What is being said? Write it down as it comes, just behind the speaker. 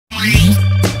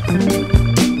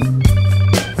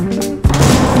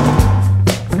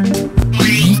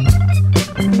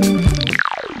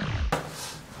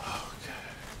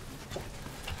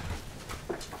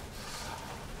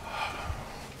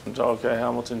Okay,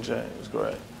 Hamilton James,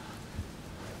 great.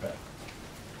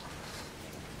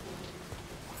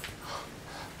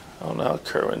 I don't know how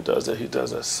Kerwin does it. He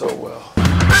does it so well.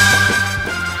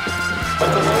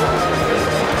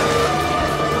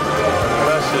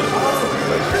 Bless you.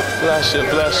 Bless you,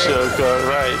 bless you. Good,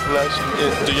 right, bless you.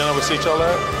 Do you ever see each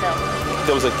other? No.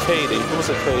 There was a Katie. Who was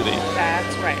a Katie?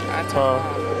 That's right. I told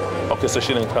her. Okay, so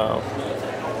she didn't come.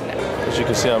 As you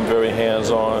can see, I'm very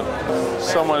hands-on.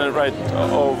 Someone right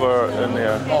over in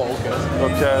there. Oh, okay.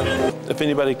 Okay? If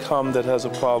anybody come that has a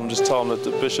problem, just tell them that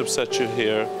the bishop set you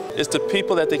here. It's the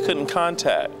people that they couldn't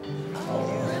contact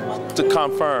to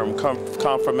confirm,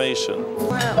 confirmation.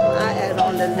 Well, I add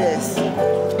on the list.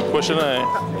 What's your name?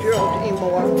 Geraldine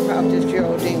Moore, Prophetess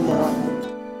Geraldine Moore.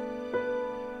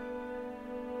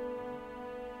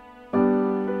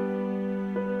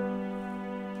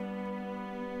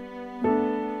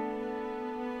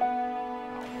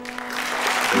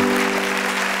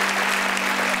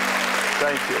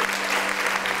 Thank you.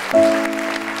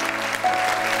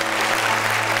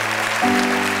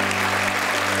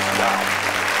 Wow.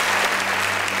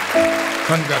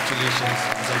 Congratulations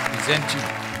as I present you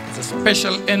as a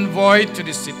special envoy to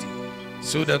the city,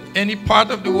 so that any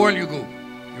part of the world you go,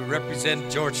 you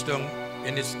represent Georgetown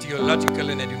in its theological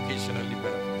and educational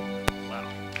development. Wow.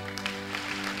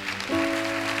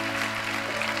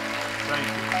 Thank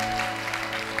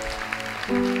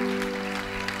you.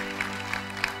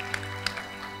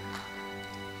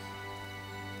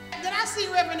 Did I see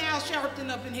Reverend Al Sharpton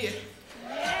up in here?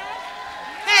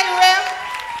 Hey, Rev.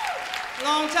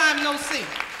 Long time no see.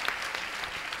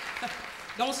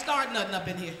 Don't start nothing up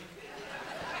in here.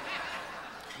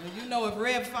 You know, if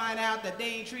Rev find out that they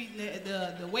ain't treating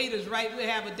the waiters right, we'll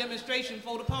have a demonstration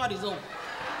before the party's over.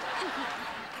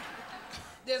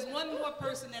 There's one more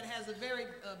person that has a very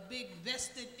big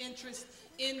vested interest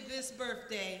in this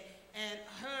birthday, and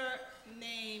her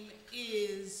name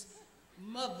is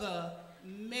Mother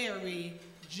Mary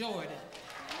Jordan.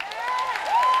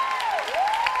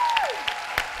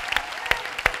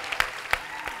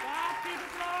 God be the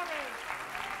glory.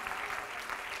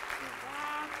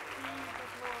 God be the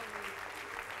glory.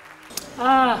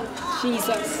 Ah,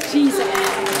 Jesus, Jesus.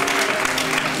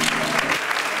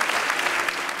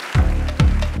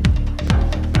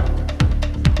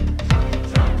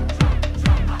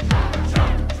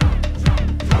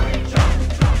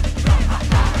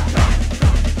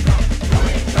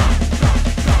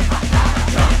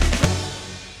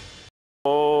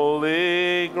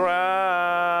 Holy ground.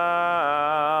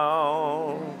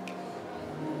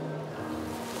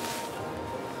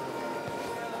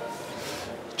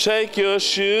 Take your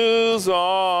shoes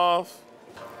off,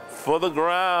 for the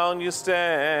ground you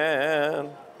stand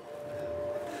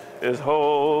is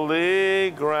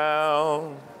holy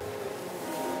ground.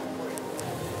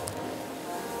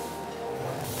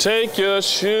 Take your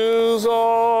shoes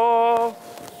off,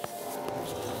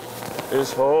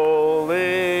 it's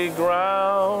holy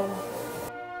ground.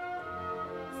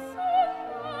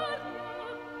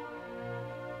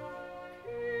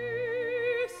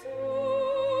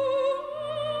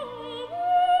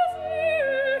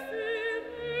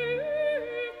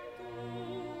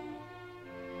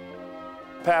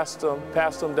 Pass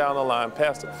them down the line,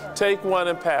 pass them. Take one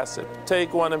and pass it,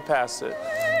 take one and pass it.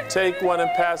 Take one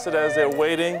and pass it as they're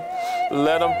waiting.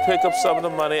 Let them pick up some of the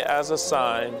money as a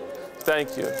sign.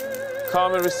 Thank you.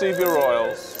 Come and receive your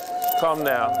royals. Come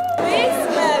now. Sweet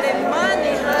smelling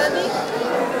money, honey.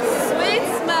 Sweet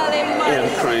smelling money.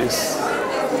 Increase.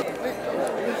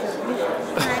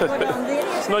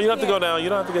 No, you don't have to go down. You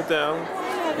don't have to get down.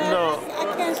 No.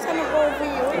 I can't stand over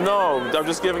you. No, I'm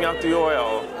just giving out the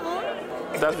oil.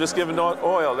 That's just giving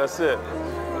oil. That's it.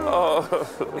 Oh.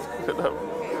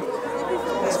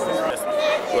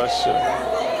 Bless you.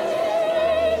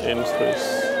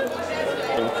 Increase.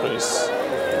 Increase.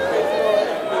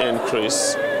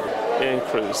 Increase.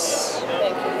 Increase.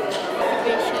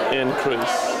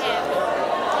 Increase.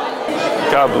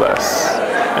 God bless.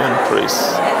 Increase.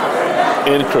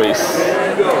 Increase.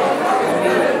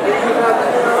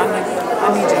 I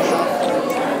need your help.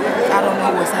 I don't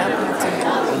know what's happening to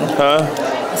me. Huh?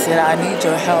 I said, I need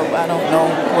your help. I don't know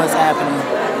what's happening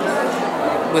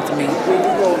with me.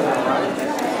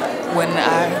 When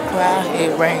I cry,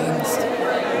 it rains.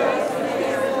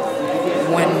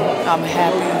 When I'm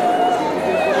happy,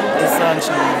 the sun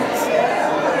shines.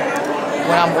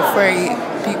 When I'm afraid,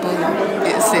 people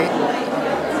get sick.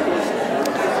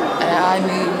 And I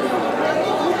need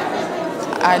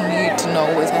I need to know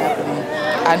what's happening.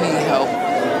 I need help.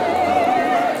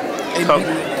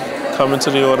 Come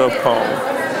into the order of Paul.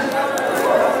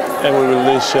 And we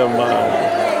release your mind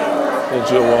that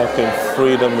you'll walk in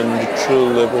freedom and true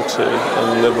liberty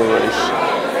and liberation.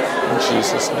 In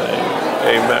Jesus' name,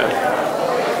 amen.